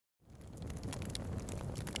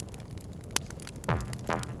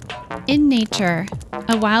In nature,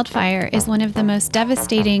 a wildfire is one of the most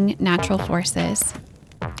devastating natural forces.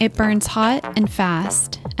 It burns hot and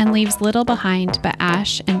fast and leaves little behind but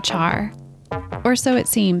ash and char. Or so it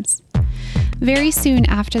seems. Very soon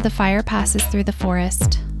after the fire passes through the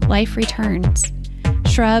forest, life returns.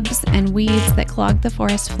 Shrubs and weeds that clog the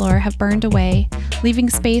forest floor have burned away, leaving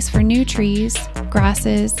space for new trees,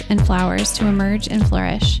 grasses, and flowers to emerge and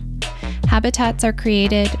flourish. Habitats are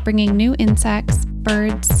created, bringing new insects,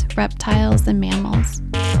 birds, reptiles, and mammals.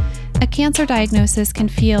 A cancer diagnosis can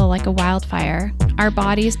feel like a wildfire, our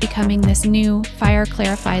bodies becoming this new,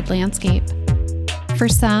 fire-clarified landscape. For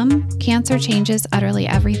some, cancer changes utterly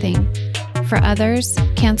everything. For others,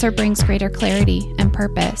 cancer brings greater clarity and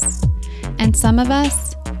purpose. And some of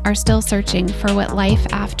us are still searching for what life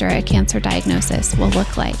after a cancer diagnosis will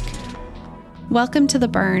look like. Welcome to The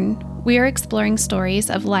Burn. We are exploring stories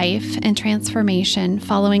of life and transformation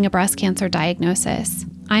following a breast cancer diagnosis.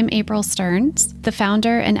 I'm April Stearns, the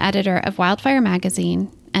founder and editor of Wildfire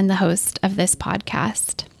Magazine and the host of this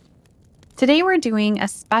podcast. Today we're doing a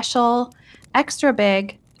special, extra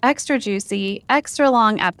big, extra juicy, extra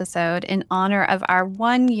long episode in honor of our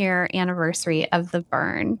 1-year anniversary of The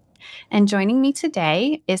Burn. And joining me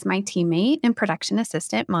today is my teammate and production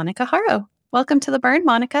assistant, Monica Haro. Welcome to The Burn,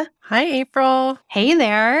 Monica. Hi, April. Hey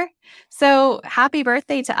there. So happy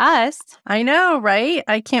birthday to us. I know, right?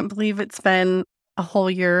 I can't believe it's been a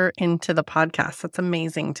whole year into the podcast. That's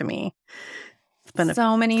amazing to me. It's been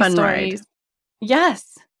so many fun stories. Ride.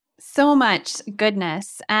 Yes. So much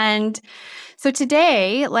goodness. And so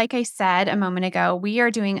today, like I said a moment ago, we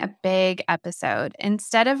are doing a big episode.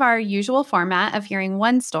 Instead of our usual format of hearing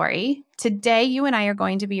one story, today you and I are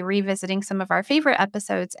going to be revisiting some of our favorite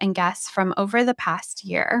episodes and guests from over the past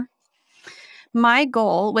year. My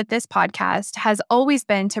goal with this podcast has always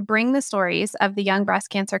been to bring the stories of the young breast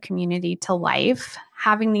cancer community to life,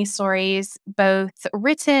 having these stories both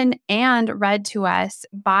written and read to us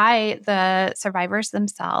by the survivors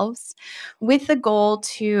themselves, with the goal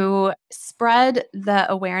to spread the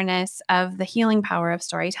awareness of the healing power of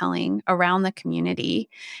storytelling around the community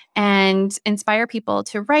and inspire people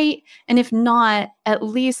to write, and if not, at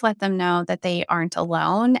least let them know that they aren't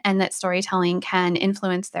alone and that storytelling can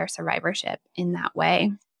influence their survivorship in that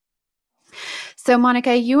way. So,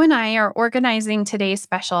 Monica, you and I are organizing today's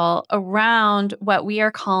special around what we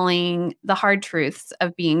are calling the hard truths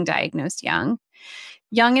of being diagnosed young.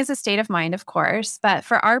 Young is a state of mind, of course, but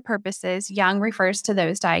for our purposes, young refers to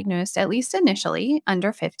those diagnosed, at least initially,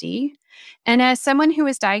 under 50. And as someone who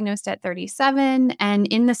was diagnosed at 37, and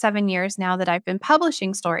in the 7 years now that I've been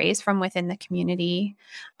publishing stories from within the community,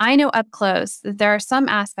 I know up close that there are some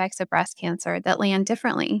aspects of breast cancer that land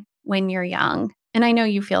differently when you're young. And I know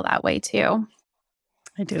you feel that way too.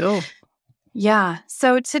 I do. Yeah.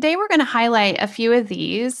 So today we're going to highlight a few of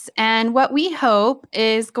these, and what we hope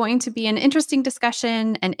is going to be an interesting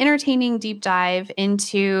discussion, an entertaining deep dive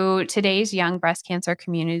into today's young breast cancer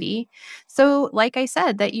community. So like I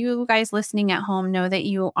said, that you guys listening at home know that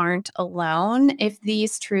you aren't alone if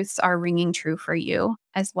these truths are ringing true for you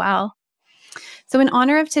as well. So in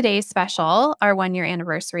honor of today's special, our 1-year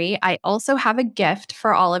anniversary, I also have a gift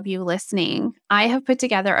for all of you listening. I have put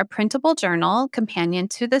together a printable journal companion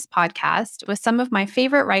to this podcast with some of my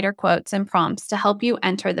favorite writer quotes and prompts to help you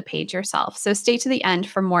enter the page yourself. So stay to the end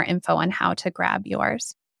for more info on how to grab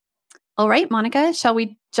yours. All right, Monica, shall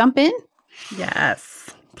we jump in?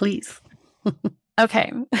 Yes, please.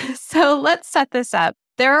 Okay, so let's set this up.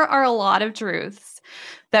 There are a lot of truths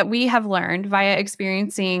that we have learned via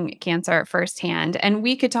experiencing cancer firsthand, and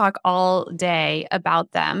we could talk all day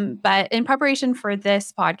about them. But in preparation for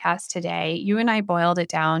this podcast today, you and I boiled it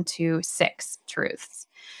down to 6 truths.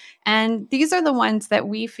 And these are the ones that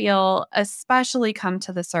we feel especially come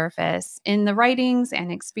to the surface in the writings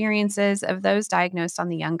and experiences of those diagnosed on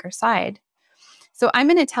the younger side. So I'm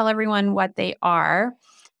going to tell everyone what they are.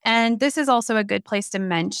 And this is also a good place to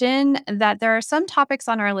mention that there are some topics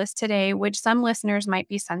on our list today which some listeners might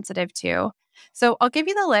be sensitive to. So I'll give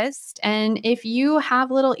you the list. And if you have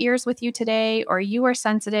little ears with you today, or you are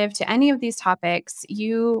sensitive to any of these topics,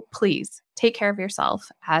 you please take care of yourself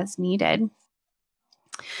as needed.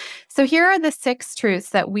 So here are the 6 truths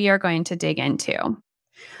that we are going to dig into.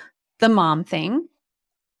 The mom thing,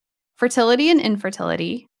 fertility and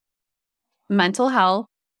infertility, mental health,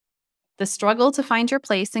 the struggle to find your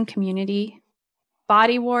place in community,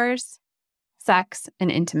 body wars, sex,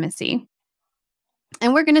 and intimacy.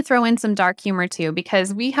 And we're going to throw in some dark humor too,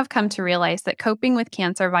 because we have come to realize that coping with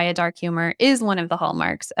cancer via dark humor is one of the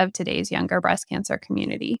hallmarks of today's younger breast cancer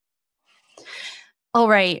community. All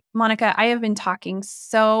right, Monica, I have been talking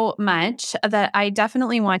so much that I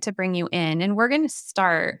definitely want to bring you in. And we're going to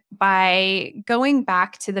start by going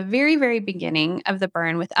back to the very, very beginning of The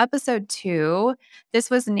Burn with episode 2. This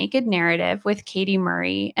was Naked Narrative with Katie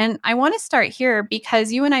Murray. And I want to start here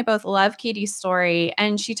because you and I both love Katie's story.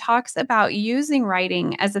 And she talks about using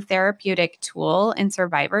writing as a therapeutic tool in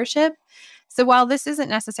survivorship. So while this isn't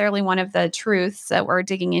necessarily one of the truths that we're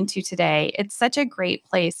digging into today, it's such a great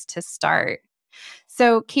place to start.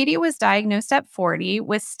 So, Katie was diagnosed at 40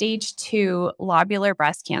 with stage 2 lobular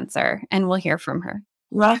breast cancer, and we'll hear from her.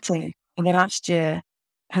 Writing in the last year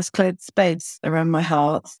has cleared space around my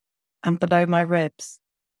heart and below my ribs.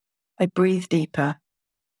 I breathe deeper.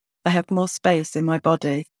 I have more space in my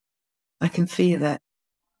body. I can feel it.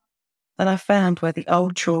 And I found where the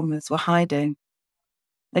old traumas were hiding.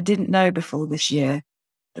 I didn't know before this year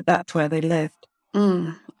that that's where they lived.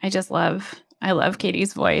 I love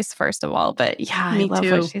Katie's voice, first of all, but yeah, Me I love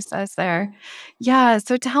too. what she says there. Yeah.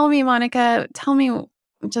 So tell me, Monica, tell me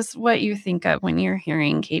just what you think of when you're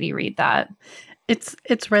hearing Katie read that.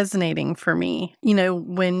 It's resonating for me. You know,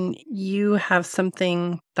 when you have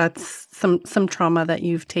something that's some trauma that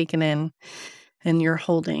you've taken in and you're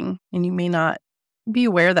holding, and you may not be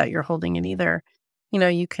aware that you're holding it either. You know,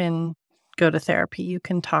 you can go to therapy, you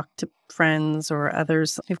can talk to friends or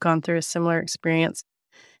others who've gone through a similar experience.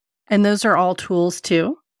 And those are all tools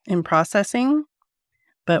too in processing.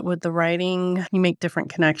 But with the writing, you make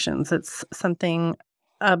different connections. It's something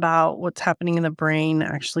about what's happening in the brain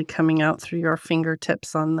actually coming out through your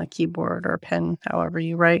fingertips on the keyboard or pen, however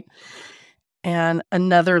you write. And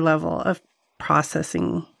another level of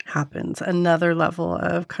processing happens. Another level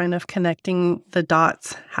of kind of connecting the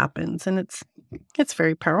dots happens. And it's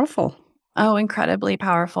very powerful. Oh, incredibly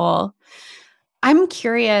powerful. I'm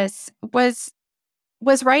curious,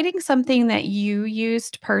 was writing something that you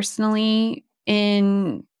used personally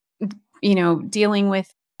in, dealing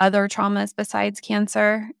with other traumas besides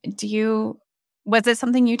cancer? Was it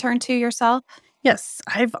something you turned to yourself? Yes,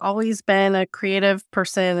 I've always been a creative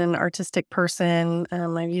person, an artistic person.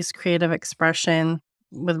 I've used creative expression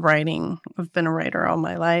with writing. I've been a writer all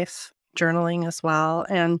my life, journaling as well,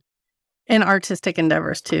 and in artistic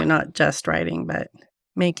endeavors too, not just writing, but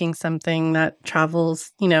making something that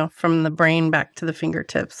travels, from the brain back to the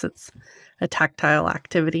fingertips. It's a tactile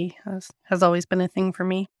activity, has always been a thing for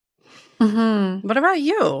me. Mm-hmm. What about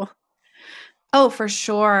you? Oh, for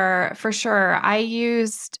sure. For sure. I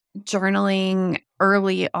used journaling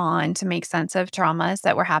early on to make sense of traumas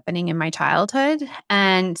that were happening in my childhood.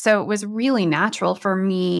 And so it was really natural for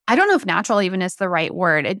me. I don't know if natural even is the right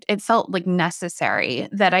word. It felt like necessary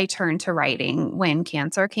that I turned to writing when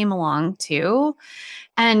cancer came along too.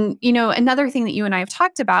 And, another thing that you and I have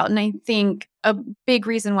talked about, and I think a big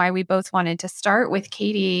reason why we both wanted to start with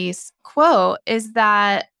Katie's quote is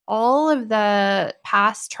that all of the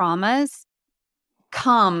past traumas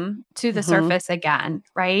come to the surface again,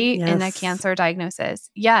 right? In a Yes. cancer diagnosis.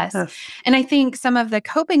 Yes. Yes. And I think some of the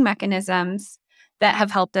coping mechanisms that have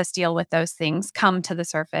helped us deal with those things come to the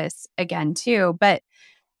surface again, too. But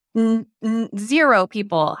zero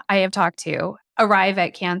people I have talked to arrive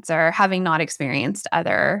at cancer having not experienced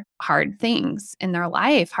other hard things in their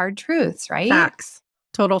life, hard truths, right? Facts.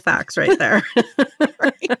 Total facts right there.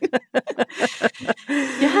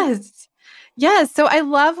 Yes. Yes. So I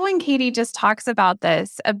love when Katie just talks about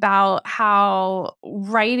this, about how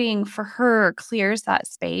writing for her clears that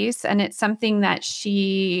space. And it's something that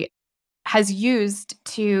she has used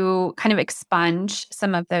to kind of expunge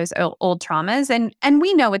some of those old traumas. And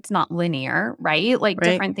we know it's not linear, right? Like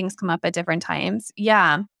Right. different things come up at different times.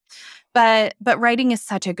 Yeah. But writing is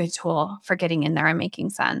such a good tool for getting in there and making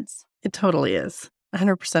sense. It totally is.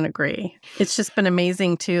 100% agree. It's just been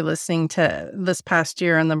amazing too, listening to this past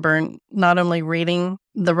year on The Burn, not only reading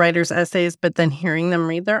the writers' essays, but then hearing them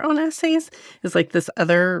read their own essays is like this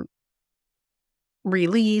other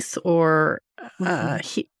release or a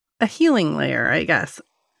healing layer, I guess,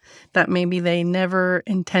 that maybe they never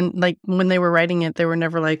intend. Like when they were writing it, they were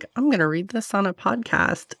never like, I'm going to read this on a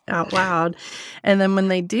podcast out loud. And then when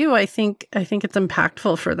they do, I think it's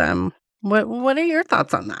impactful for them. What are your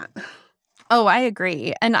thoughts on that? Oh, I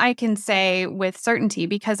agree. And I can say with certainty,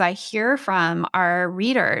 because I hear from our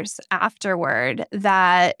readers afterward,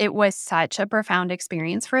 that it was such a profound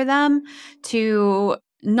experience for them to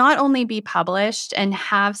not only be published and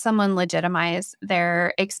have someone legitimize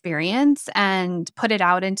their experience and put it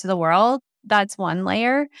out into the world. That's one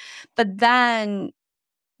layer. But then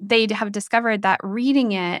they have discovered that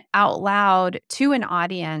reading it out loud to an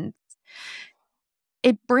audience,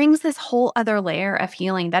 it brings this whole other layer of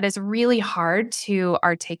healing that is really hard to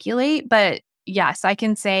articulate, but yes, I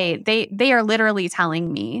can say they are literally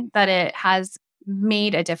telling me that it has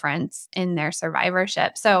made a difference in their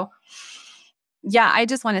survivorship. So yeah, I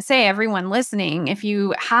just want to say, everyone listening, if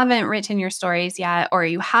you haven't written your stories yet, or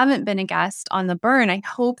you haven't been a guest on The Burn, I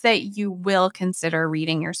hope that you will consider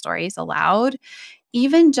reading your stories aloud.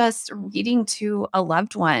 Even just reading to a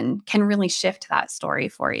loved one can really shift that story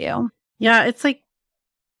for you. Yeah, it's like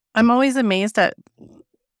I'm always amazed at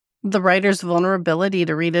the writer's vulnerability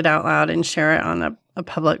to read it out loud and share it on a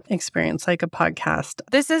public experience like a podcast.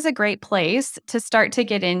 This is a great place to start to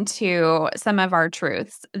get into some of our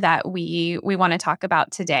truths that we want to talk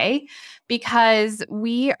about today, because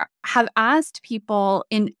we have asked people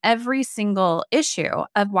in every single issue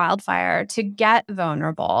of Wildfire to get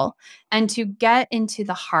vulnerable and to get into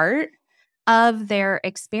the heart of their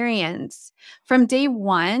experience. From day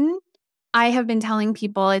one, I have been telling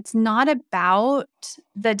people it's not about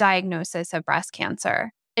the diagnosis of breast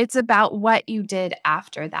cancer. It's about what you did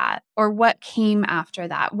after that, or what came after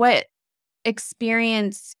that, what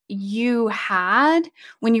experience you had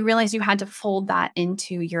when you realized you had to fold that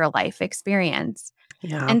into your life experience.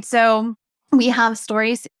 Yeah. And so we have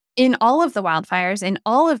stories in all of the Wildfires, in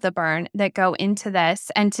all of the burn, that go into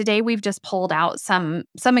this. And today we've just pulled out some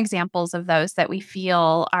examples of those that we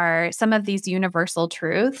feel are some of these universal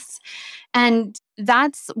truths. And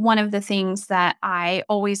that's one of the things that I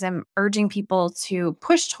always am urging people to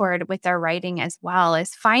push toward with their writing as well,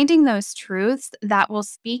 is finding those truths that will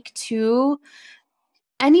speak to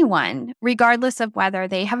anyone, regardless of whether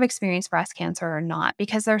they have experienced breast cancer or not,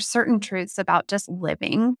 because there are certain truths about just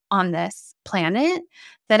living on this planet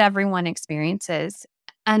that everyone experiences.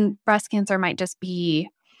 And breast cancer might just be,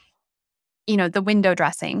 the window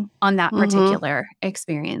dressing on that particular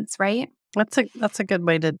experience, right? That's a good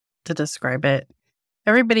way to describe it.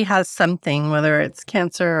 Everybody has something, whether it's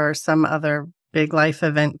cancer or some other big life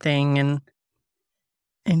event thing,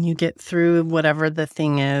 and you get through whatever the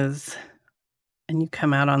thing is, and you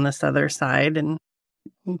come out on this other side. And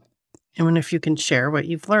if you can share what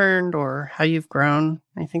you've learned or how you've grown,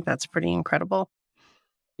 I think that's pretty incredible.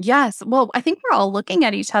 Yes. Well, I think we're all looking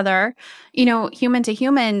at each other, human to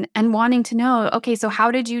human, and wanting to know, okay, so how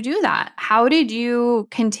did you do that? How did you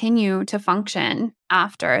continue to function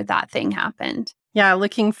after that thing happened? Yeah,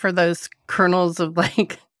 looking for those kernels of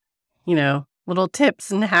little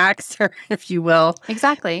tips and hacks, or if you will,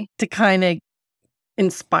 Exactly. to kind of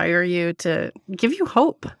inspire you, to give you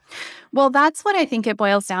hope. Well, that's what I think it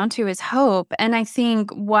boils down to, is hope. And I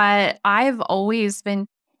think what I've always been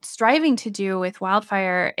striving to do with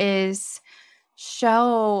Wildfire is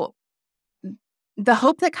show the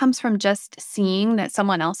hope that comes from just seeing that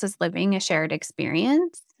someone else is living a shared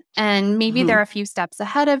experience. And maybe they're a few steps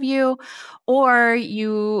ahead of you, or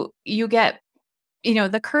you get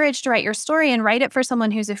the courage to write your story and write it for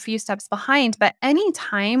someone who's a few steps behind. But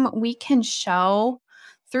anytime we can show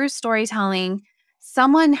through storytelling,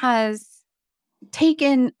 someone has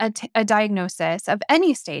taken a diagnosis of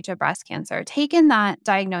any stage of breast cancer, taken that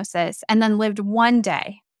diagnosis, and then lived one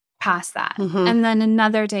day past that, and then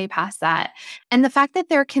another day past that. And the fact that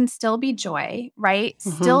there can still be joy, right?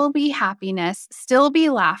 Still be happiness, still be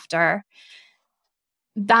laughter.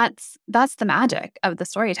 That's the magic of the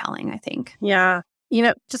storytelling, I think. Yeah.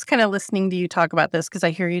 Just kind of listening to you talk about this, because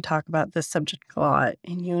I hear you talk about this subject a lot,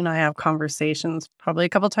 and you and I have conversations probably a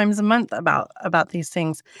couple times a month about these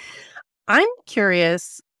things. I'm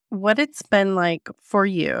curious what it's been like for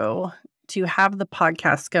you to have the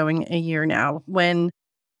podcast going a year now. When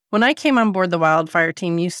I came on board the Wildfire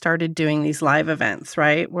team, you started doing these live events,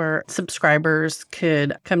 right? Where subscribers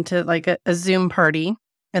could come to like a Zoom party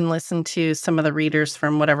and listen to some of the readers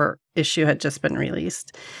from whatever issue had just been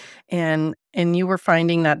released. And you were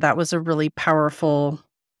finding that was a really powerful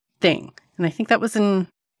thing. And I think that was in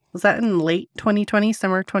late 2020,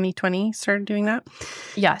 summer 2020, started doing that?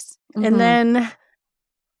 Yes. And then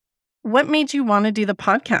what made you want to do the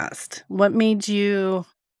podcast? What made you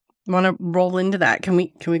want to roll into that? Can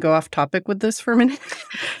we go off topic with this for a minute?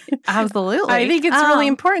 Absolutely. I think it's really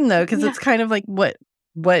important, though, because it's kind of like what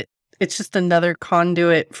it's just another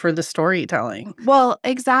conduit for the storytelling. Well,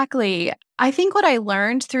 exactly. I think what I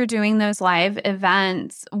learned through doing those live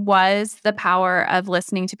events was the power of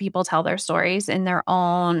listening to people tell their stories in their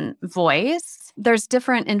own voice. There's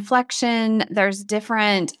different inflection, there's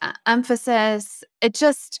different emphasis. It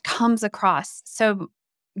just comes across so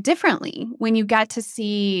differently when you get to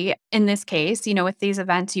see, in this case, with these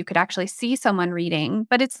events, you could actually see someone reading,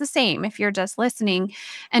 but it's the same if you're just listening.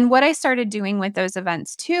 And what I started doing with those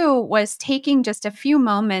events too was taking just a few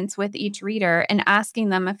moments with each reader and asking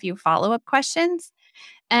them a few follow-up questions.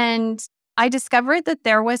 And I discovered that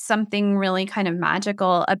there was something really kind of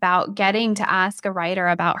magical about getting to ask a writer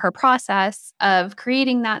about her process of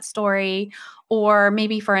creating that story, or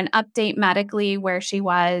maybe for an update medically where she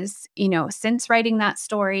was, since writing that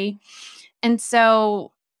story. And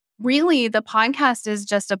so really the podcast is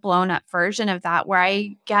just a blown up version of that, where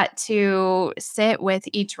I get to sit with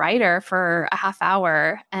each writer for a half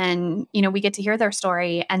hour and, we get to hear their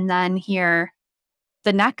story and then hear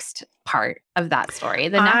the next part of that story,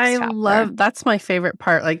 the next chapter. That's my favorite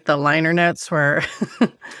part, like the liner notes where,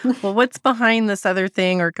 well, what's behind this other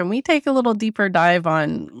thing? Or can we take a little deeper dive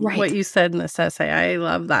on what you said in this essay? I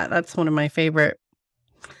love that. That's one of my favorite.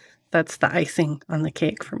 That's the icing on the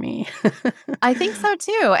cake for me. I think so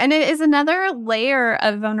too. And it is another layer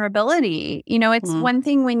of vulnerability. It's one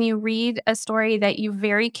thing when you read a story that you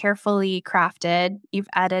very carefully crafted, you've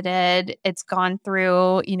edited, it's gone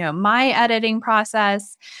through, my editing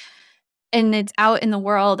process, and it's out in the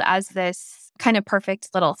world as this kind of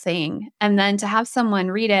perfect little thing. And then to have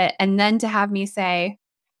someone read it and then to have me say,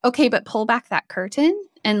 okay, but pull back that curtain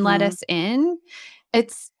and let us in.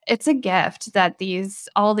 It's a gift that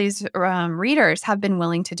all these readers have been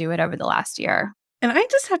willing to do it over the last year. And I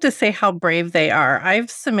just have to say how brave they are. I've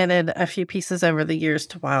submitted a few pieces over the years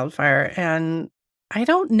to Wildfire, and I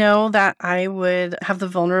don't know that I would have the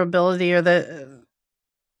vulnerability or the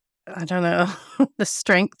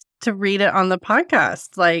strength to read it on the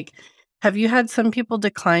podcast. Like, have you had some people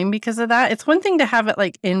decline because of that? It's one thing to have it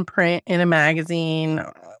like in print in a magazine,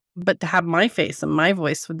 but to have my face and my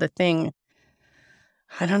voice with the thing,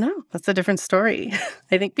 I don't know. That's a different story.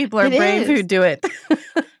 I think people are brave who do it.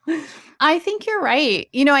 I think you're right.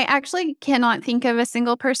 I actually cannot think of a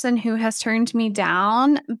single person who has turned me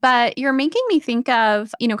down, but you're making me think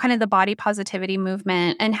of, kind of the body positivity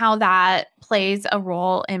movement and how that plays a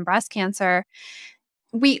role in breast cancer.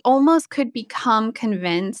 We almost could become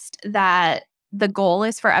convinced that the goal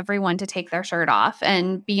is for everyone to take their shirt off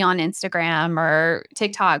and be on Instagram or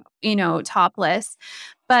TikTok, topless.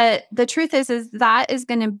 But the truth is that is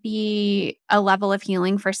going to be a level of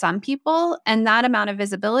healing for some people. And that amount of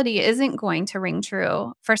visibility isn't going to ring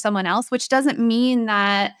true for someone else, which doesn't mean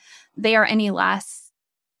that they are any less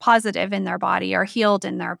positive in their body or healed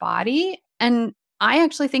in their body. And I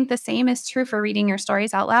actually think the same is true for reading your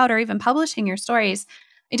stories out loud or even publishing your stories.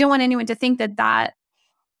 I don't want anyone to think that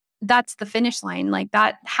that's the finish line. Like,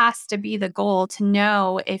 that has to be the goal, to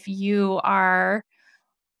know if you are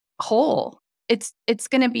whole. It's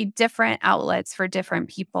going to be different outlets for different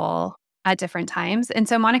people at different times. And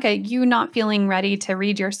so, Monica, you not feeling ready to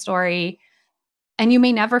read your story, and you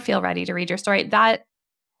may never feel ready to read your story, that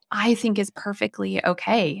I think is perfectly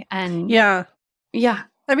okay. And yeah.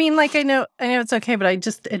 I mean, like, I know it's okay, but I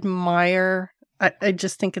just admire. I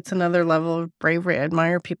just think it's another level of bravery. I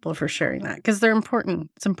admire people for sharing that because they're important.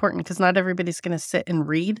 It's important because not everybody's going to sit and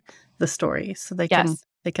read the story, so they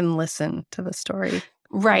can listen to the story.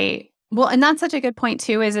 Right. Well, and that's such a good point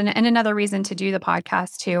too, and another reason to do the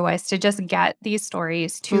podcast too was to just get these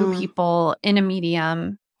stories to people in a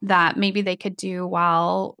medium that maybe they could do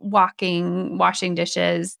while walking, washing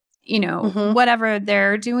dishes, whatever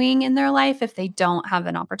they're doing in their life, if they don't have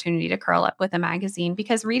an opportunity to curl up with a magazine,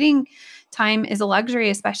 because reading time is a luxury,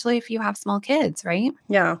 especially if you have small kids, right?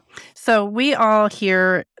 Yeah. So we all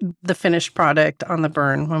hear the finished product on the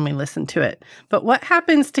burn when we listen to it. But what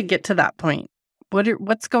happens to get to that point?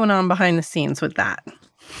 What's going on behind the scenes with that?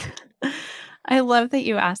 I love that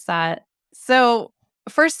you asked that. So,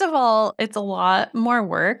 first of all, it's a lot more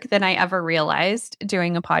work than I ever realized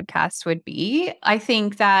doing a podcast would be. I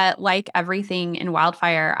think that, like everything in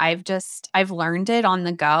Wildfire, I've learned it on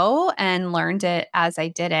the go and learned it as I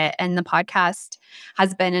did it. And the podcast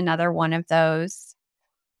has been another one of those.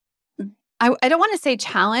 I don't want to say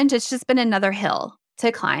challenge. It's just been another hill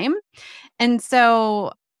to climb. And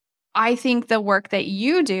so I think the work that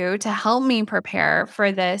you do to help me prepare for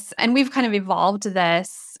this, and we've kind of evolved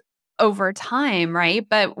this over time, right?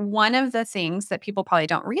 But one of the things that people probably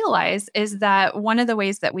don't realize is that one of the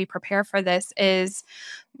ways that we prepare for this is,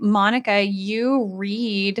 Monica, you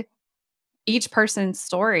read each person's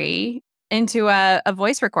story into a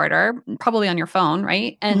voice recorder, probably on your phone,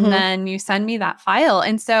 right? And then you send me that file.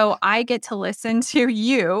 And so I get to listen to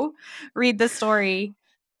you read the story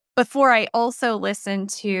before I also listen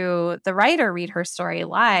to the writer read her story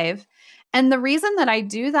live. And the reason that I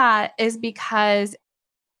do that is because,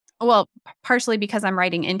 well, partially because I'm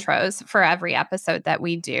writing intros for every episode that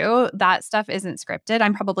we do. That stuff isn't scripted.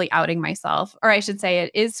 I'm probably outing myself, or I should say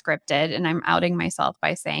it is scripted, and I'm outing myself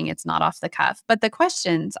by saying it's not off the cuff. But the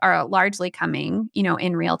questions are largely coming,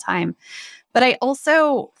 in real time. But I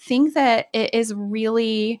also think that it is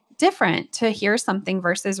really different to hear something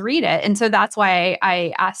versus read it. And so that's why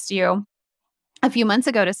I asked you a few months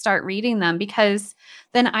ago to start reading them, because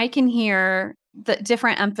then I can hear the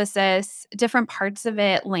different emphasis, different parts of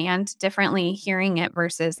it land differently hearing it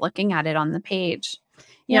versus looking at it on the page.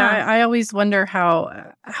 Yeah, I always wonder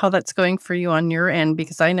how that's going for you on your end,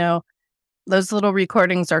 because I know those little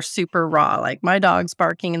recordings are super raw. Like my dog's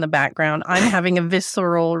barking in the background. I'm having a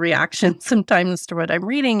visceral reaction sometimes to what I'm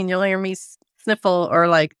reading, and you'll hear me sniffle or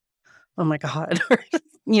like, oh my God,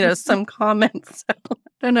 or some comments. So, I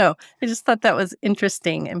don't know. I just thought that was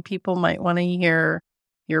interesting, and people might want to hear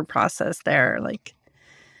your process there. Like,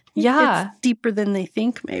 Yeah. it's deeper than they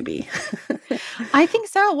think, maybe. I think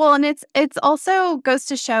so. Well, and it's also goes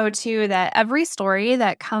to show too that every story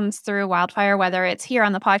that comes through Wildfire, whether it's here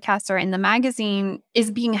on the podcast or in the magazine,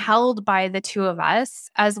 is being held by the two of us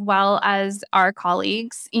as well as our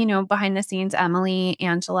colleagues, behind the scenes, Emily,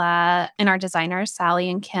 Angela, and our designers, Sally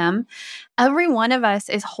and Kim. Every one of us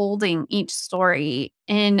is holding each story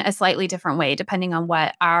in a slightly different way, depending on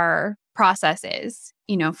what our process is,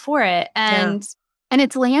 for it. And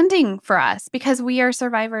it's landing for us because we are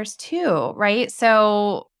survivors too, right?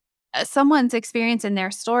 So someone's experience in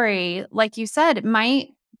their story, like you said,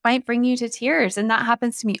 might bring you to tears, and that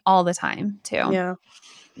happens to me all the time too. Yeah.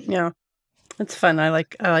 Yeah. It's fun. I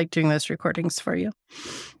like doing those recordings for you.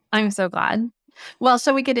 I'm so glad. Well,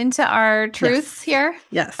 shall we get into our truths here?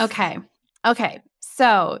 Yes. Okay.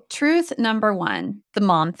 So, truth number 1, the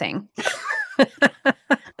mom thing.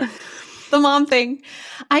 The mom thing.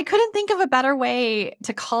 I couldn't think of a better way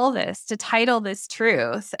to call this, to title this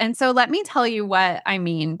truth. And so let me tell you what I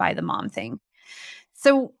mean by the mom thing.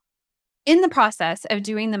 So in the process of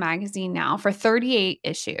doing the magazine now for 38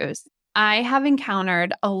 issues, I have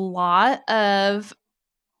encountered a lot of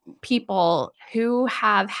people who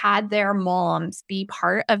have had their moms be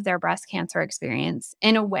part of their breast cancer experience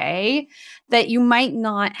in a way that you might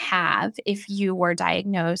not have if you were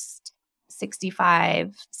diagnosed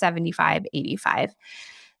 65, 75, 85.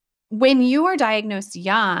 When you are diagnosed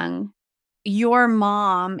young, your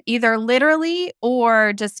mom, either literally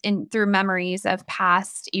or just through memories of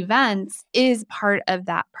past events, is part of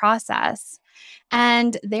that process.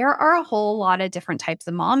 And there are a whole lot of different types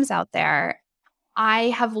of moms out there. I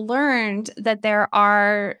have learned that there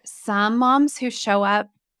are some moms who show up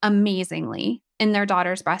amazingly in their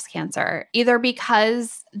daughter's breast cancer, either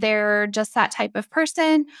because they're just that type of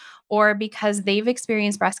person or because they've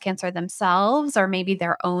experienced breast cancer themselves, or maybe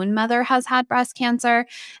their own mother has had breast cancer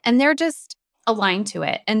and they're just aligned to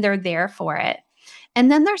it and they're there for it. And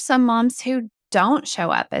then there's some moms who don't show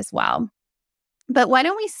up as well. But why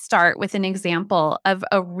don't we start with an example of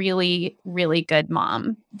a really, really good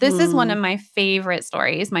mom? This is one of my favorite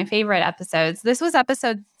stories, my favorite episodes. This was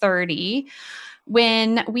episode 30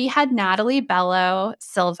 when we had Natalie Bello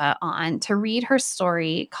Silva on to read her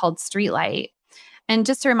story called Streetlight. And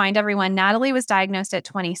just to remind everyone, Natalie was diagnosed at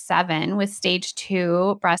 27 with stage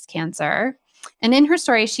 2 breast cancer. And in her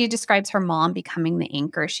story, she describes her mom becoming the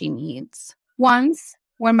anchor she needs. Once,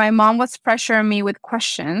 when my mom was pressuring me with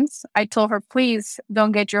questions, I told her, please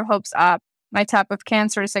don't get your hopes up. My type of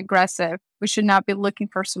cancer is aggressive. We should not be looking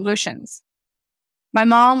for solutions. My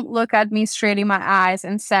mom looked at me straight in my eyes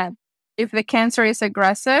and said, if the cancer is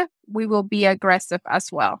aggressive, we will be aggressive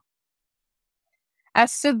as well. I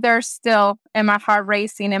stood there still and my heart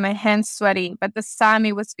racing and my hands sweaty, but this time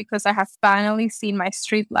it was because I had finally seen my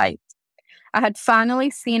street light. I had finally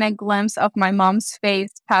seen a glimpse of my mom's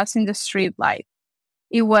face passing the street light.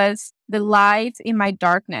 It was the light in my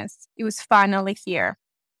darkness. It was finally here.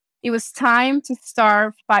 It was time to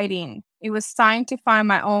start fighting. It was time to find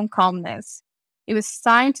my own calmness. It was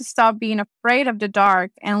time to stop being afraid of the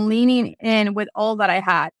dark and leaning in with all that I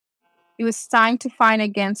had. It was time to find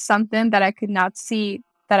again something that I could not see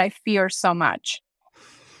that I fear so much.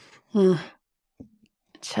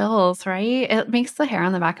 Chills, right? It makes the hair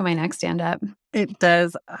on the back of my neck stand up. It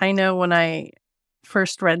does. I know when I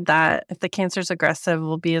first read that, if the cancer's aggressive,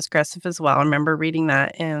 will be as aggressive as well. I remember reading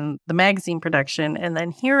that in the magazine production and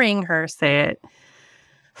then hearing her say it.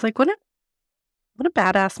 It's like, what a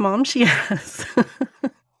badass mom she has.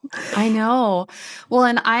 I know. Well,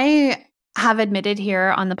 and I have admitted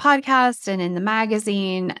here on the podcast and in the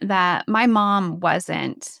magazine that my mom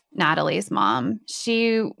wasn't Natalie's mom.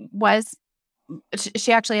 She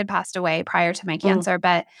actually had passed away prior to my cancer,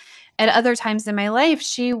 but at other times in my life,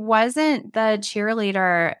 she wasn't the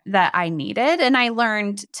cheerleader that I needed. And I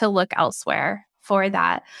learned to look elsewhere for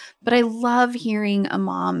that. But I love hearing a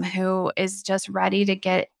mom who is just ready to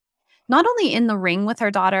get not only in the ring with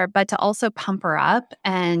her daughter, but to also pump her up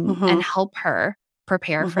and help her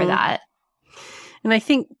prepare for that. And I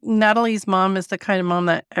think Natalie's mom is the kind of mom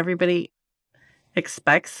that everybody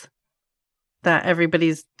expects, that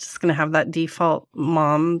everybody's just going to have that default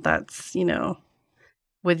mom that's,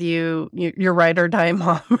 with you, your ride or die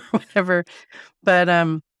mom or whatever. But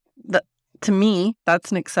to me,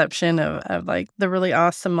 that's an exception of like the really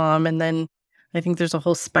awesome mom. And then I think there's a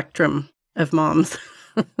whole spectrum of moms,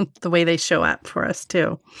 the way they show up for us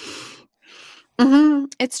too.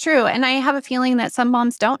 It's true. And I have a feeling that some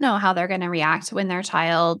moms don't know how they're going to react when their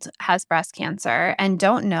child has breast cancer and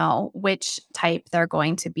don't know which type they're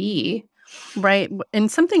going to be. Right. And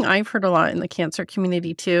something I've heard a lot in the cancer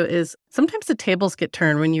community too is sometimes the tables get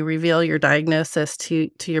turned when you reveal your diagnosis to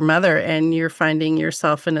your mother and you're finding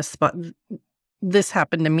yourself in a spot. This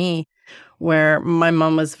happened to me where my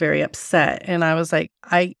mom was very upset and I was like,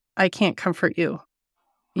 I can't comfort you.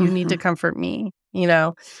 You need to comfort me,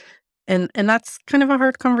 And that's kind of a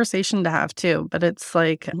hard conversation to have too, but it's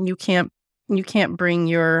like you can't bring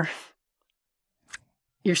your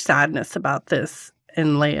sadness about this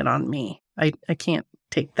and lay it on me. I can't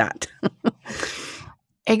take that.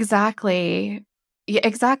 Exactly. Yeah,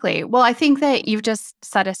 exactly. Well, I think that you've just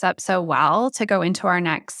set us up so well to go into our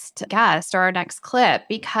next guest or our next clip,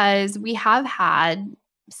 because we have had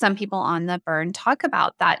some people on the burn talk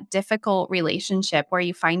about that difficult relationship where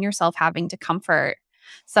you find yourself having to comfort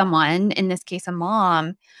someone, in this case a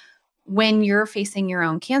mom, when you're facing your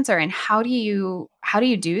own cancer. And how do you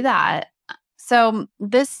do that? So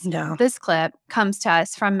this clip comes to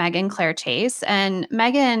us from Megan Claire Chase, and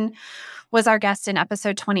Megan was our guest in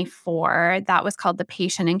episode 24. That was called The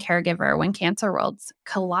Patient and Caregiver When Cancer Worlds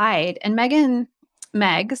Collide. And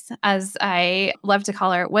Megs, as I love to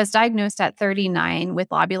call her, was diagnosed at 39 with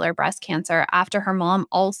lobular breast cancer after her mom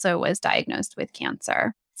also was diagnosed with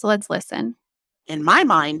cancer. So let's listen. In my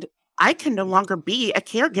mind, I can no longer be a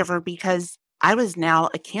caregiver because I was now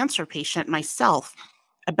a cancer patient myself,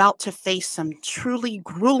 about to face some truly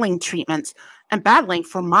grueling treatments and battling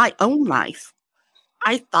for my own life.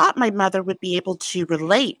 I thought my mother would be able to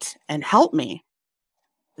relate and help me.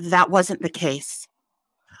 That wasn't the case.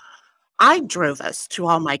 I drove us to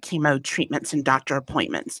all my chemo treatments and doctor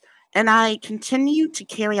appointments, and I continue to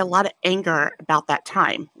carry a lot of anger about that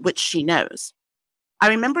time, which she knows. I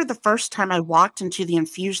remember the first time I walked into the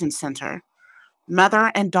infusion center,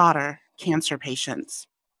 mother and daughter cancer patients.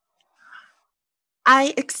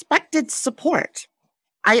 I expected support.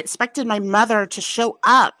 I expected my mother to show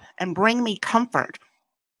up and bring me comfort.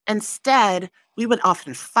 Instead, we would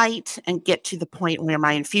often fight and get to the point where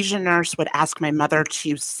my infusion nurse would ask my mother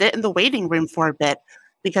to sit in the waiting room for a bit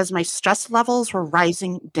because my stress levels were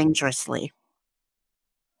rising dangerously.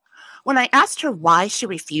 When I asked her why she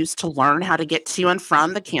refused to learn how to get to and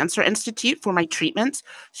from the Cancer Institute for my treatments,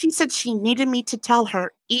 she said she needed me to tell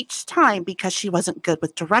her each time because she wasn't good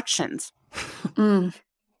with directions.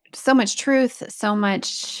 So much truth, so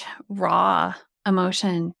much raw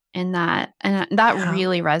emotion in that. And that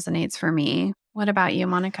really resonates for me. What about you,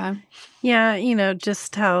 Monica? Yeah,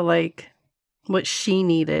 just how like what she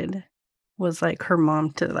needed was like her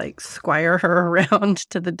mom to like squire her around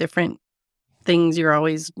to the different things you're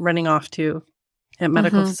always running off to at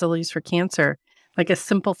medical facilities for cancer, like a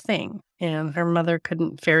simple thing. And her mother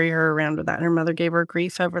couldn't ferry her around with that. And her mother gave her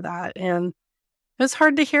grief over that. And it was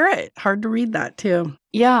hard to hear it, hard to read that too.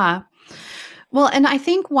 Yeah. Well, and I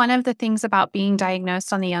think one of the things about being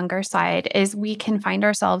diagnosed on the younger side is we can find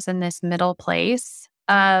ourselves in this middle place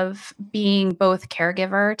of being both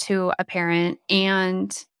caregiver to a parent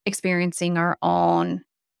and experiencing our own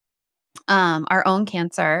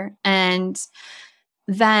cancer, and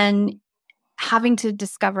then having to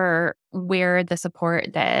discover where the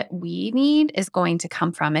support that we need is going to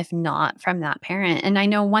come from, if not from that parent. And I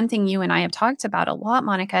know one thing you and I have talked about a lot,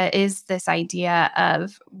 Monica, is this idea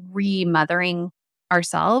of remothering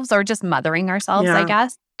ourselves, or just mothering ourselves, I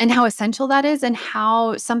guess, and how essential that is, and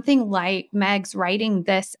how something like Meg's writing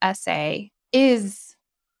this essay is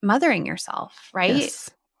mothering yourself, right?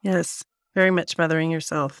 Yes. Very much mothering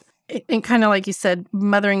yourself. And kind of like you said,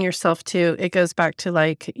 mothering yourself too, it goes back to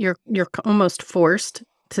like you're almost forced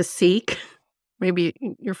to seek. Maybe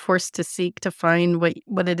you're forced to seek to find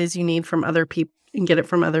what it is you need from other people and get it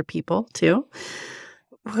from other people too.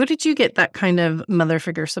 Who did you get that kind of mother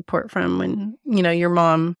figure support from when, your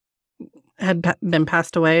mom had been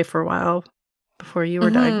passed away for a while before you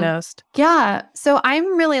were diagnosed? Yeah. So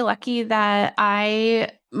I'm really lucky that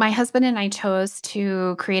my husband and I chose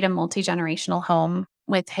to create a multi-generational home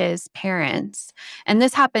with his parents. And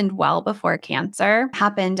this happened well before cancer.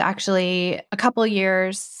 Happened actually a couple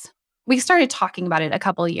years. We started talking about it a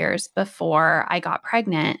couple years before I got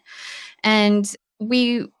pregnant. And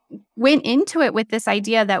we went into it with this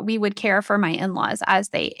idea that we would care for my in-laws as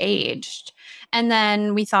they aged. And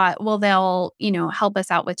then we thought, well, they'll, help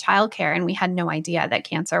us out with childcare. And we had no idea that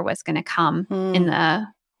cancer was going to come in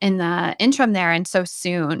the interim there and so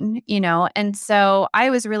soon, And so I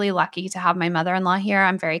was really lucky to have my mother-in-law here.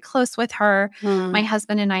 I'm very close with her. My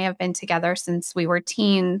husband and I have been together since we were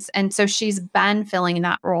teens. And so she's been filling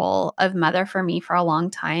that role of mother for me for a long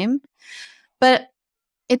time. But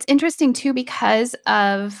it's interesting too, because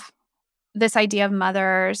of this idea of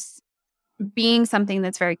mothers being something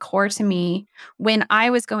that's very core to me. When I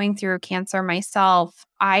was going through cancer myself,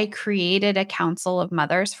 I created a council of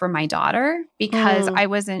mothers for my daughter because I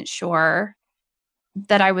wasn't sure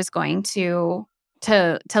that I was going to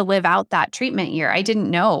live out that treatment year. I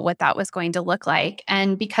didn't know what that was going to look like.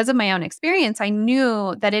 And because of my own experience, I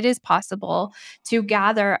knew that it is possible to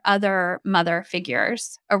gather other mother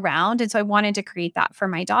figures around. And so I wanted to create that for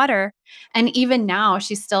my daughter. And even now,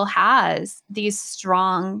 she still has these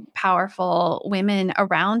strong, powerful women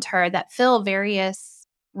around her that fill various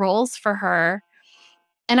roles for her.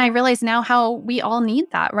 And I realize now how we all need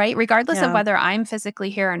that, right? Regardless of whether I'm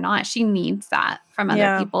physically here or not, she needs that from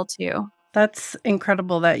other people too. That's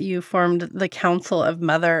incredible that you formed the Council of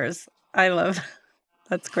Mothers. I love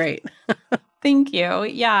that's great. Thank you.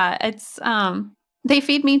 Yeah, it's they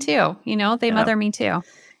feed me too, they mother me too.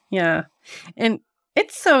 Yeah. And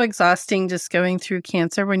it's so exhausting just going through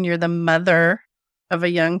cancer when you're the mother of a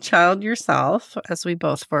young child yourself, as we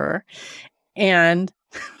both were, and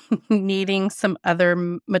needing some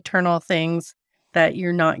other maternal things that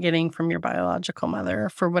you're not getting from your biological mother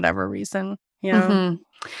for whatever reason. Yeah.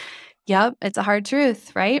 Yep, it's a hard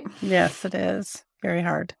truth, right? Yes, it is. Very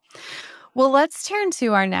hard. Well, let's turn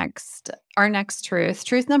to our next truth.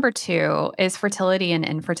 Truth number 2 is fertility and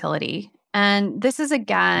infertility. And this is,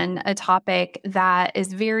 again, a topic that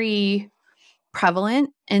is very prevalent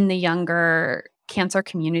in the younger cancer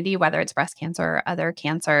community, whether it's breast cancer or other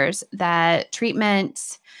cancers, that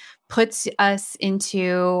treatment puts us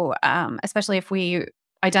into, especially if we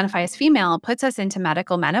identify as female, puts us into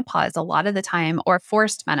medical menopause a lot of the time, or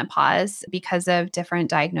forced menopause because of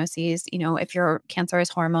different diagnoses. If your cancer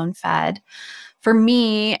is hormone fed. For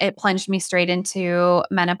me, it plunged me straight into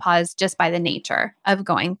menopause just by the nature of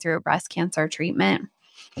going through breast cancer treatment.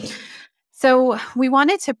 So we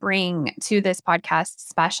wanted to bring to this podcast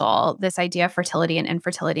special this idea of fertility and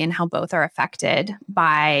infertility and how both are affected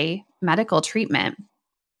by medical treatment.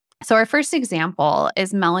 So our first example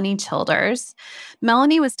is Melanie Childers.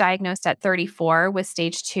 Melanie was diagnosed at 34 with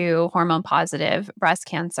stage 2 hormone-positive breast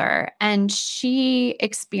cancer, and she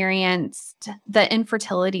experienced the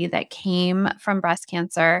infertility that came from breast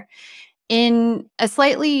cancer in a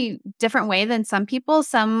slightly different way than some people.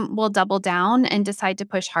 Some will double down and decide to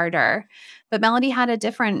push harder. But Melanie had a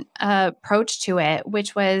different approach to it,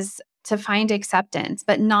 which was to find acceptance,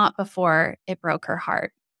 but not before it broke her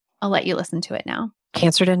heart. I'll let you listen to it now.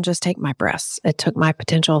 Cancer didn't just take my breasts. It took my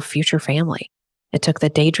potential future family. It took the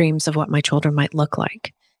daydreams of what my children might look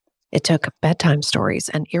like. It took bedtime stories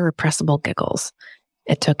and irrepressible giggles.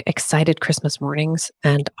 It took excited Christmas mornings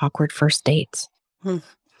and awkward first dates.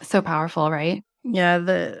 So powerful, right? Yeah,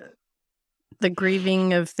 the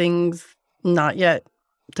grieving of things not yet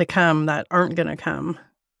to come that aren't going to come.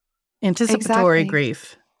 Anticipatory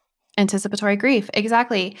grief. Anticipatory grief,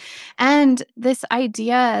 exactly. And this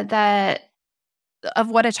idea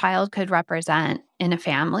of what a child could represent in a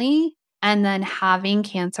family, and then having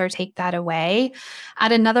cancer take that away.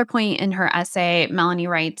 At another point in her essay, Melanie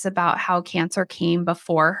writes about how cancer came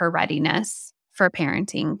before her readiness for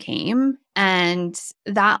parenting came. And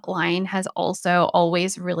that line has also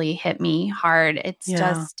always really hit me hard. It's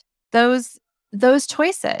just those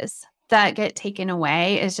choices that get taken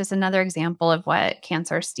away is just another example of what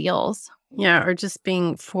cancer steals. Yeah, or just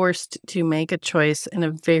being forced to make a choice in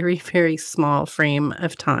a very, very small frame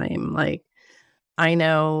of time. Like, I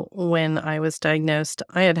know when I was diagnosed,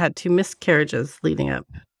 I had 2 miscarriages the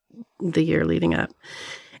year leading up.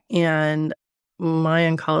 And my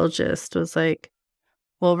oncologist was like,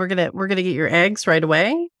 well, we're gonna get your eggs right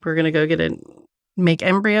away. We're gonna go make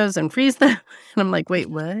embryos and freeze them. And I'm like, wait,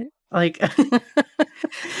 what? Like,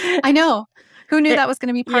 I know. Who knew that was going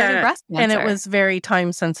to be part of breast cancer? And it was very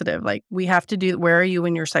time sensitive. Like, we have to where are you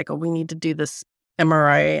in your cycle? We need to do this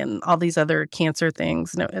MRI and all these other cancer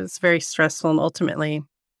things. And it was very stressful. And ultimately,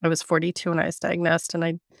 I was 42 when I was diagnosed,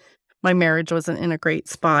 and my marriage wasn't in a great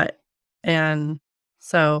spot. And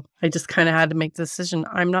so I just kind of had to make the decision.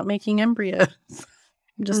 I'm not making embryos.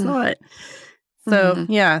 I'm just not. So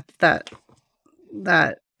that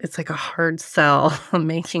it's like a hard sell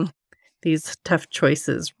making these tough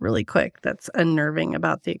choices really quick. That's unnerving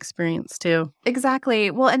about the experience too.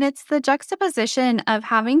 Exactly. Well, and it's the juxtaposition of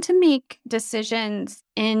having to make decisions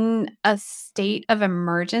in a state of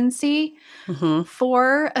emergency Hmm.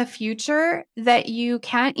 for a future that you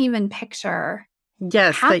can't even picture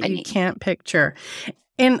Yes, that you happening. can't picture.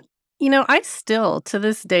 And, I still to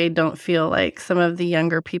this day don't feel like some of the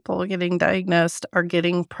younger people getting diagnosed are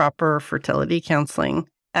getting proper fertility counseling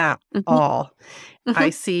at Mhm. all. I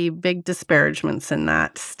Mhm. see big disparagements in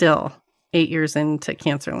that still 8 years into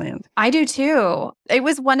Cancerland. I do too. It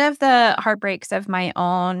was one of the heartbreaks of my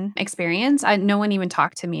own experience. No one even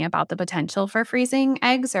talked to me about the potential for freezing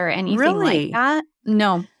eggs or anything like Really? that.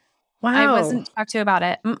 No, I Wow. wasn't talked to about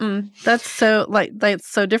it. Mm-mm. That's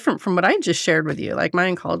so different from what I just shared with you. Like my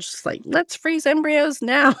oncologist, like, let's freeze embryos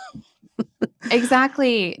now.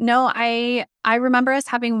 Exactly. No, I remember us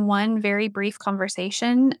having one very brief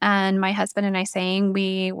conversation and my husband and I saying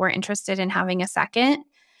we were interested in having a second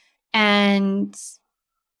and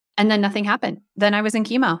then nothing happened. Then I was in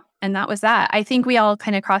chemo and that was that. I think we all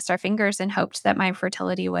kind of crossed our fingers and hoped that my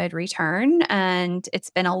fertility would return, and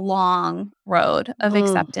it's been a long road of Mm,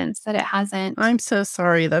 acceptance that it hasn't. I'm so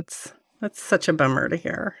sorry. That's such a bummer to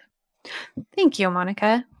hear. Thank you,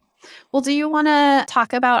 Monica. Well, do you want to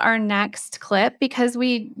talk about our next clip, because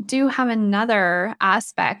we do have another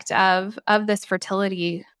aspect of this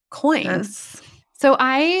fertility coin. Yes. So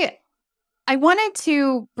I wanted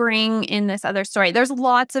to bring in this other story. There's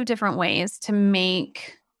lots of different ways to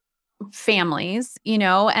make families,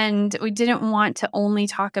 and we didn't want to only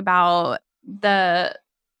talk about the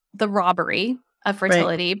robbery of Right.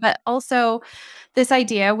 fertility, but also this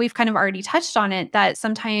idea, we've kind of already touched on it, that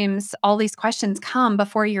sometimes all these questions come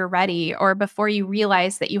before you're ready or before you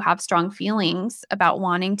realize that you have strong feelings about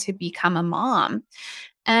wanting to become a mom.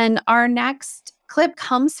 And our next clip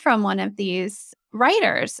comes from one of these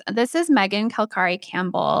writers. This is Megan Kalkari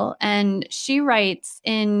Campbell, and she writes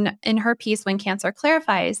in her piece When Cancer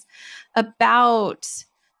Clarifies about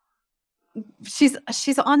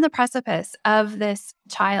she's on the precipice of this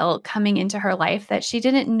child coming into her life that she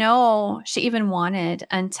didn't know she even wanted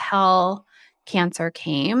until cancer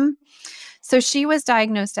came. So she was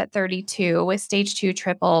diagnosed at 32 with stage 2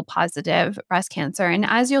 triple positive breast cancer. And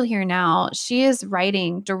as you'll hear now, she is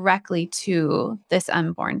writing directly to this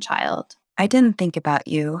unborn child. I didn't think about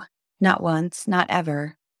you. Not once, not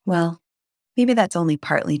ever. Well, maybe that's only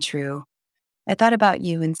partly true. I thought about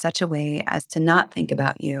you in such a way as to not think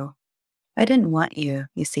about you. I didn't want you,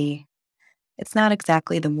 you see. It's not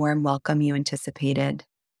exactly the warm welcome you anticipated,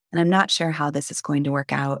 and I'm not sure how this is going to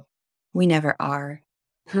work out. We never are.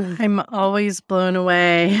 I'm always blown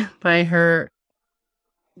away by her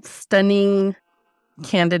stunning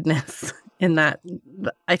candidness in that.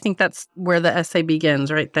 I think that's where the essay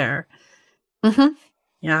begins, right there. Mm-hmm.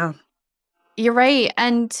 Yeah. You're right.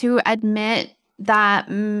 And to admit that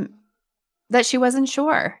that she wasn't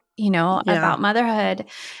sure, Yeah. about motherhood.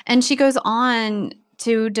 And she goes on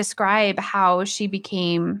to describe how she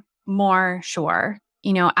became more sure,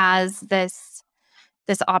 as this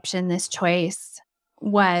option, this choice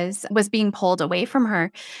was being pulled away from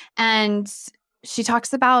her. And she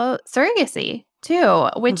talks about surrogacy too,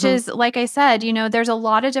 which Mhm. is, like I said, there's a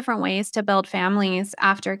lot of different ways to build families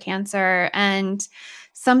after cancer. And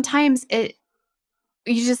sometimes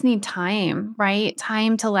you just need time, right?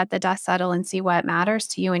 Time to let the dust settle and see what matters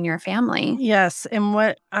to you and your family. Yes, and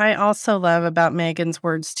what I also love about Megan's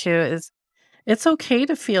words too is it's okay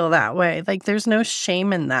to feel that way. Like there's no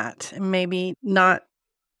shame in that. And maybe not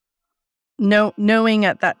knowing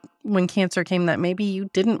at that when cancer came that maybe you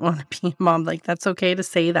didn't want to be a mom. Like that's okay to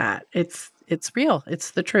say that. It's real.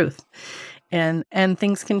 It's the truth. And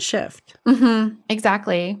things can shift.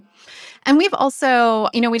 Exactly. And we've also,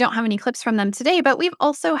 we don't have any clips from them today, but we've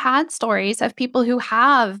also had stories of people who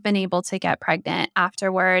have been able to get pregnant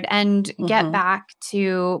afterward and get Mhm. back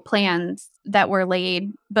to plans that were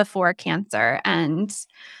laid before cancer. And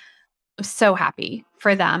so happy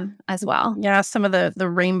for them as well. Yeah, some of the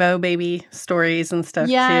rainbow baby stories and stuff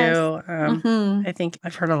Yes. too. Mhm. I think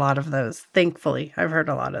I've heard a lot of those. Thankfully, I've heard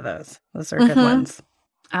a lot of those. Those are good Mhm. ones.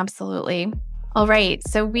 Absolutely. All right.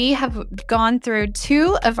 So we have gone through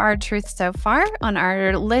 2 of our truths so far on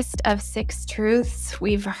our list of 6 truths.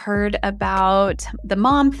 We've heard about the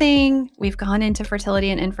mom thing. We've gone into fertility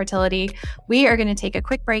and infertility. We are going to take a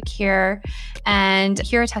quick break here and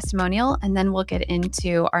hear a testimonial, and then we'll get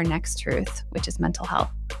into our next truth, which is mental health.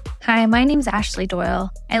 Hi, my name's Ashley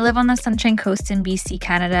Doyle. I live on the Sunshine Coast in BC,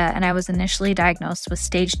 Canada, and I was initially diagnosed with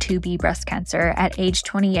stage 2B breast cancer at age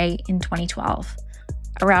 28 in 2012.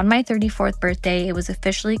 Around my 34th birthday, it was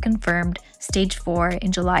officially confirmed stage 4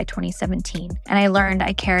 in July 2017, and I learned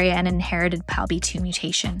I carry an inherited PALB2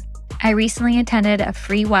 mutation. I recently attended a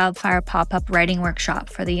free wildfire pop-up writing workshop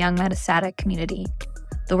for the young metastatic community.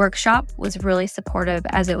 The workshop was really supportive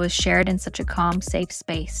as it was shared in such a calm, safe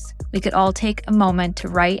space. We could all take a moment to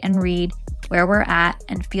write and read where we're at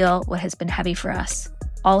and feel what has been heavy for us,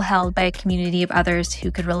 all held by a community of others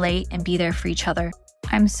who could relate and be there for each other.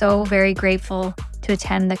 I'm so very grateful to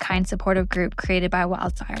attend the kind, supportive group created by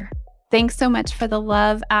Wildfire. Thanks so much for the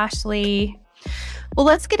love, Ashley. Well,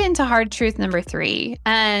 let's get into hard truth number 3.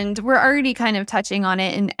 And we're already kind of touching on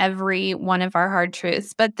it in every one of our hard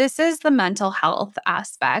truths, but this is the mental health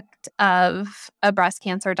aspect of a breast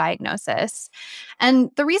cancer diagnosis.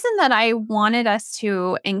 And the reason that I wanted us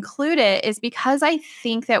to include it is because I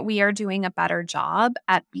think that we are doing a better job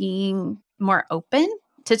at being more open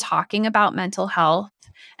to talking about mental health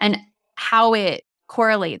and how it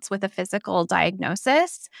correlates with a physical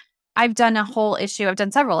diagnosis. I've done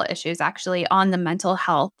several issues actually on the mental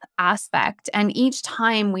health aspect. And each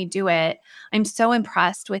time we do it, I'm so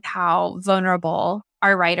impressed with how vulnerable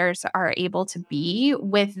our writers are able to be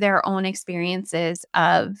with their own experiences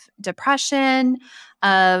of depression,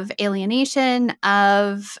 of alienation,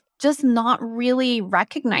 of just not really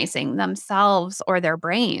recognizing themselves or their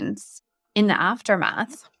brains in the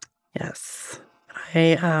aftermath. Yes.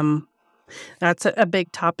 That's a big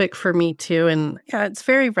topic for me too. And yeah, it's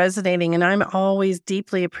very resonating. And I'm always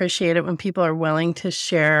deeply appreciated when people are willing to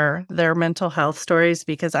share their mental health stories,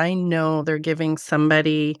 because I know they're giving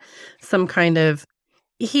somebody some kind of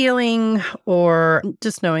healing, or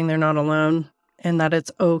just knowing they're not alone and that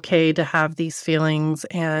it's okay to have these feelings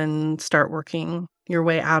and start working your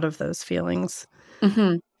way out of those feelings.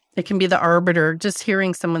 Mm-hmm. It can be the arbiter. Just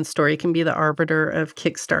hearing someone's story can be the arbiter of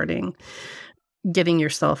kickstarting getting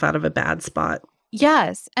yourself out of a bad spot.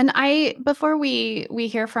 Yes. And before we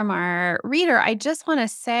hear from our reader, I just want to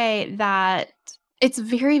say that it's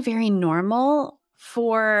very, very normal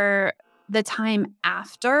for the time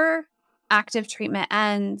after active treatment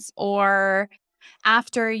ends, or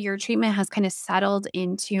after your treatment has kind of settled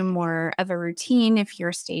into more of a routine, if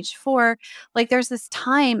you're stage 4, like there's this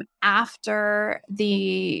time after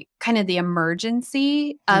the kind of the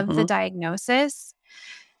emergency of the diagnosis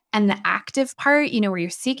and the active part, where you're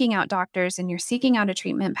seeking out doctors and you're seeking out a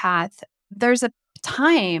treatment path. There's a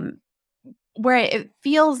time where it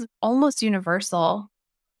feels almost universal,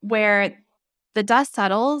 where the dust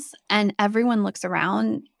settles and everyone looks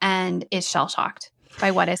around and is shell-shocked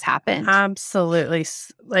by what has happened. Absolutely.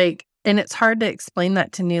 And it's hard to explain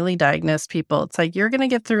that to newly diagnosed people. It's like, you're going to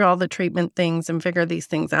get through all the treatment things and figure these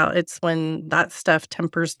things out. It's when that stuff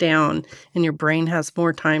tempers down and your brain has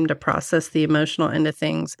more time to process the emotional end of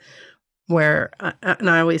things, and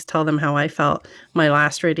I always tell them how I felt my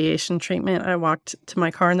last radiation treatment. I walked to my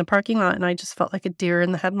car in the parking lot and I just felt like a deer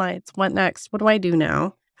in the headlights. What next? What do I do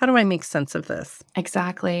now? How do I make sense of this?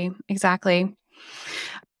 Exactly.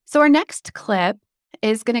 So our next clip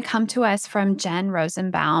is going to come to us from Jen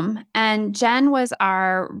Rosenbaum. And Jen was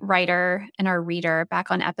our writer and our reader back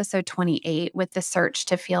on episode 28 with The Search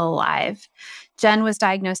to Feel Alive. Jen was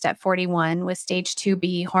diagnosed at 41 with stage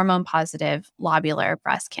 2B hormone-positive lobular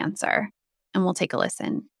breast cancer. And we'll take a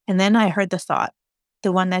listen. And then I heard the thought,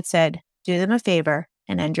 the one that said, do them a favor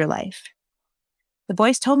and end your life. The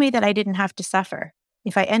voice told me that I didn't have to suffer.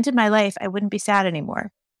 If I ended my life, I wouldn't be sad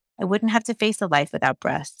anymore. I wouldn't have to face a life without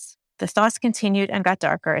breasts. The thoughts continued and got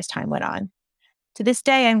darker as time went on. To this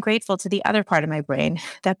day, I'm grateful to the other part of my brain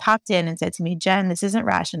that popped in and said to me, Jen, this isn't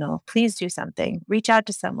rational. Please do something. Reach out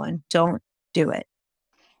to someone. Don't do it.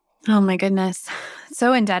 Oh my goodness.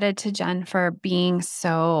 So indebted to Jen for being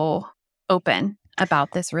so open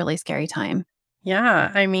about this really scary time.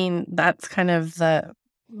 Yeah. I mean, that's kind of the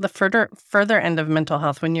further end of mental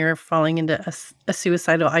health, when you're falling into a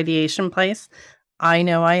suicidal ideation place. I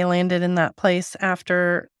know I landed in that place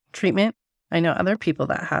after treatment. I know other people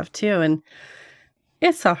that have too. And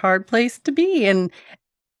it's a hard place to be. And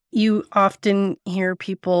you often hear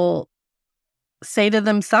people say to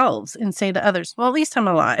themselves and say to others, well, at least I'm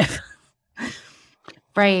alive.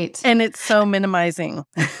 Right. And it's so minimizing.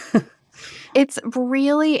 It's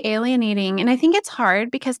really alienating. And I think it's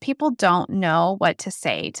hard because people don't know what to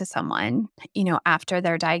say to someone, after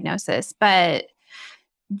their diagnosis. But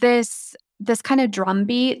this kind of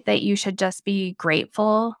drumbeat that you should just be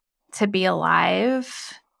grateful to be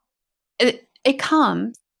alive, it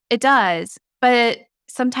comes. It does. But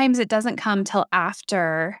sometimes it doesn't come till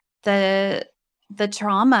after the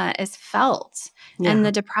trauma is felt and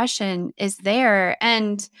the depression is there.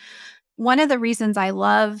 And one of the reasons I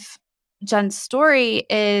love Jen's story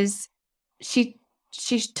is she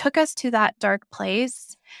took us to that dark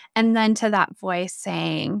place and then to that voice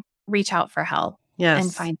saying, reach out for help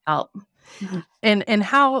and find help. And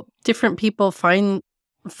how different people find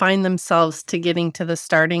themselves to getting to the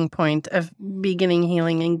starting point of beginning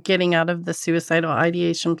healing and getting out of the suicidal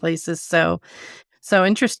ideation places. So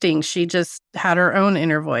interesting. She just had her own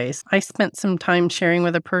inner voice. I spent some time sharing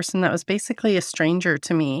with a person that was basically a stranger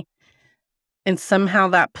to me, and somehow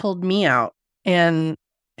that pulled me out. And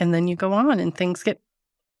then you go on and things get,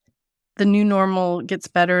 the new normal gets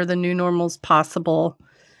better. The new normal's possible.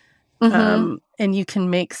 And you can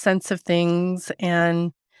make sense of things.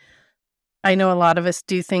 And I know a lot of us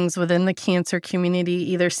do things within the cancer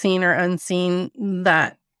community, either seen or unseen,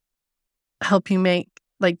 that help you make,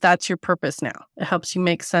 like, that's your purpose now. It helps you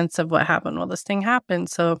make sense of what happened. Well, this thing happened,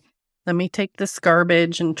 so let me take this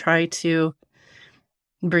garbage and try to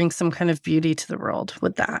bring some kind of beauty to the world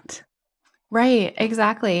with that. Right,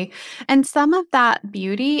 exactly. And some of that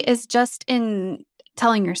beauty is just in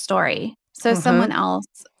telling your story. So someone else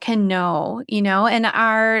can know, and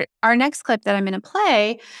our next clip that I'm going to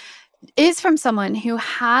play is from someone who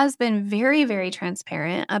has been very, very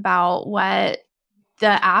transparent about what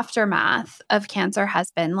the aftermath of cancer has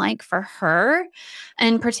been like for her,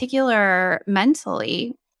 in particular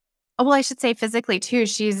mentally. Well, I should say physically too.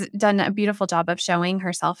 She's done a beautiful job of showing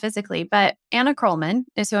herself physically. But Anna Krollman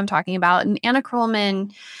is who I'm talking about. And Anna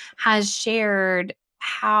Krollman has shared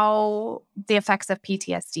how the effects of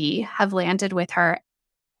PTSD have landed with her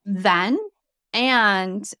then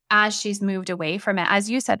and as she's moved away from it. As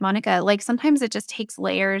you said, Monica, like sometimes it just takes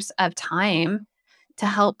layers of time to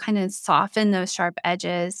help kind of soften those sharp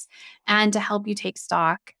edges and to help you take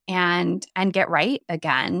stock and get right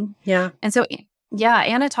again. Yeah. And so yeah,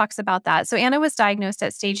 Anna talks about that. So Anna was diagnosed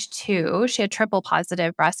at stage 2. She had triple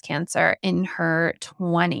positive breast cancer in her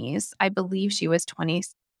 20s. I believe she was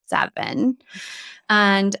 27.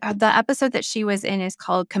 And the episode that she was in is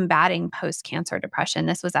called Combating Post-Cancer Depression.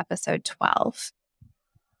 This was episode 12.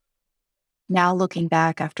 Now looking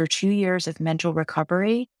back after 2 years of mental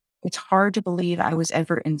recovery, it's hard to believe I was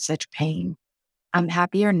ever in such pain. I'm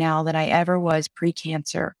happier now than I ever was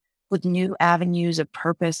pre-cancer, with new avenues of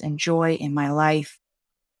purpose and joy in my life.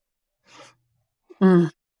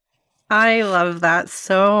 I love that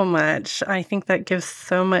so much. I think that gives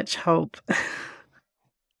so much hope.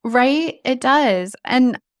 Right? It does.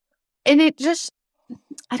 And it just,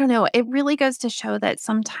 I don't know, it really goes to show that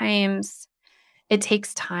sometimes it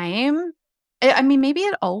takes time. I mean, maybe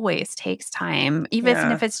it always takes time, even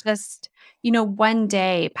if it's just, one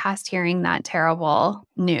day past hearing that terrible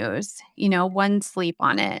news, one sleep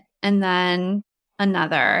on it, and then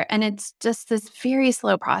another. And it's just this very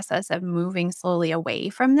slow process of moving slowly away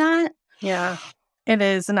from that. Yeah, it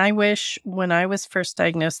is. And I wish when I was first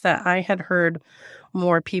diagnosed that I had heard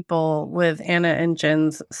more people with Anna and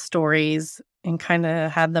Jen's stories and kind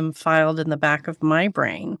of had them filed in the back of my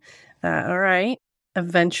brain. All right,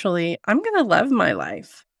 eventually I'm going to love my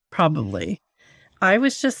life, probably. I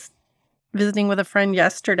was just visiting with a friend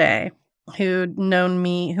yesterday who'd known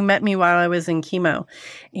me, who met me while I was in chemo.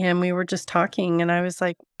 And we were just talking and I was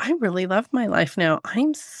like, I really love my life now.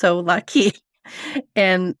 I'm so lucky.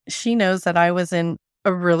 And she knows that I was in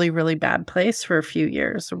a really, really bad place for a few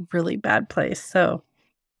years, a really bad place. So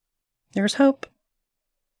there's hope.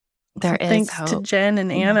 There is thanks hope. to Jen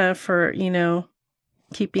and Anna for,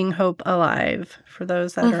 keeping hope alive for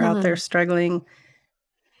those that are out there struggling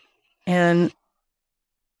and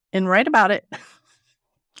write about it.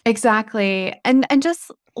 Exactly. And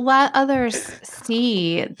just let others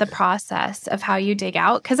see the process of how you dig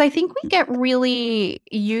out. Because I think we get really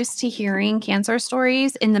used to hearing cancer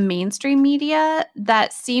stories in the mainstream media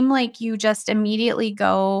that seem like you just immediately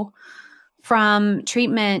go from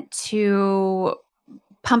treatment to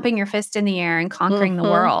pumping your fist in the air and conquering the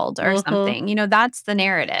world or something. That's the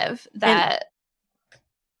narrative that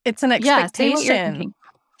it's an expectation. Say what you're thinking.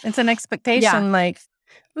 It's an expectation like,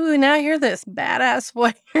 ooh, now you're this badass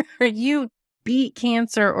warrior. You beat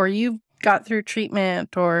cancer or you got through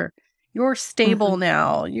treatment or you're stable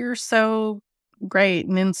now. You're so great.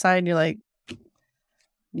 And inside you're like,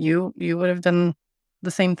 you would have done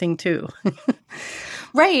the same thing too.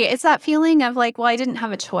 Right. It's that feeling of like, well, I didn't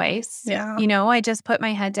have a choice. Yeah. I just put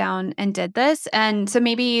my head down and did this. And so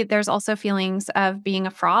maybe there's also feelings of being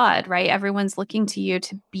a fraud, right? Everyone's looking to you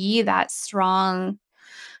to be that strong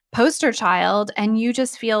poster child. And you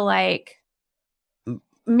just feel like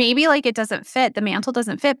maybe like it doesn't fit, the mantle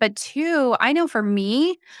doesn't fit. But 2, I know for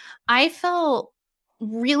me, I felt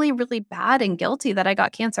really, really bad and guilty that I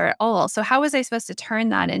got cancer at all. So how was I supposed to turn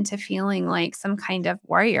that into feeling like some kind of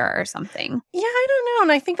warrior or something? Yeah, I don't know.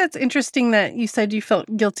 And I think that's interesting that you said you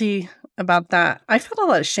felt guilty about that. I felt a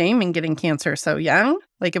lot of shame in getting cancer so young.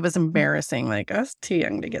 Like it was embarrassing. Like I was too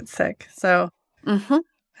young to get sick. So I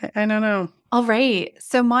don't know. All right.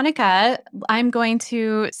 So, Monica, I'm going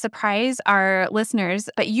to surprise our listeners,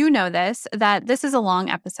 but you know that this is a long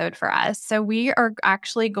episode for us. So, we are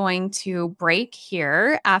actually going to break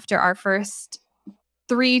here after our first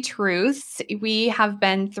 3 truths. We have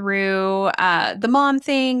been through the mom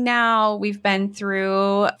thing now. We've been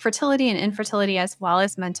through fertility and infertility as well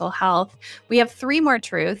as mental health. We have 3 more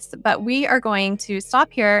truths, but we are going to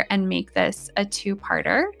stop here and make this a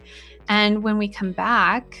 2-parter. And when we come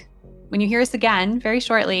back, when you hear us again very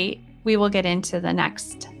shortly, we will get into the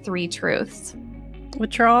next 3 truths.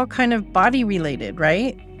 Which are all kind of body related,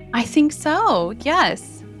 right? I think so.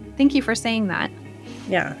 Yes. Thank you for saying that.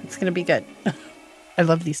 Yeah, it's going to be good. I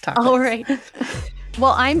love these topics. All right.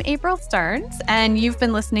 Well, I'm April Stearns, and you've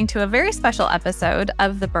been listening to a very special episode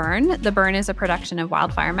of The Burn. The Burn is a production of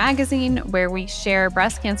Wildfire Magazine, where we share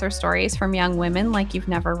breast cancer stories from young women like you've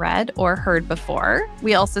never read or heard before.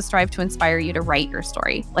 We also strive to inspire you to write your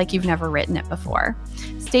story like you've never written it before.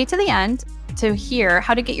 Stay to the end to hear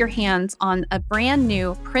how to get your hands on a brand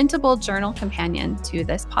new printable journal companion to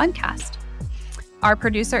this podcast. Our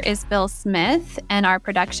producer is Bill Smith, and our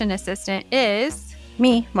production assistant is...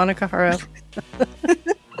 me, Monica Haro.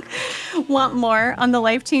 Want more on the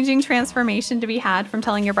life-changing transformation to be had from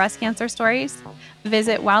telling your breast cancer stories?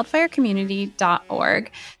 Visit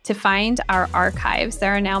wildfirecommunity.org to find our archives.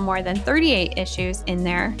 There are now more than 38 issues in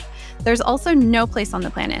there. There's also no place on the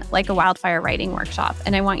planet like a wildfire writing workshop,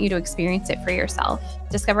 and I want you to experience it for yourself.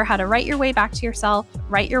 Discover how to write your way back to yourself,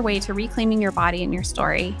 write your way to reclaiming your body and your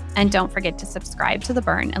story, and don't forget to subscribe to The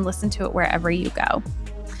Burn and listen to it wherever you go.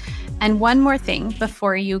 And one more thing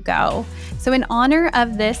before you go. So in honor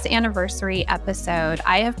of this anniversary episode,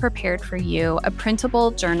 I have prepared for you a printable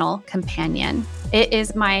journal companion. It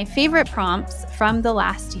is my favorite prompts from the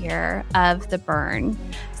last year of The Burn.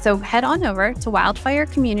 So head on over to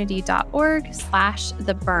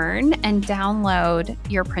wildfirecommunity.org/The Burn and download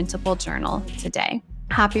your printable journal today.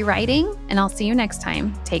 Happy writing, and I'll see you next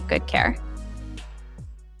time. Take good care.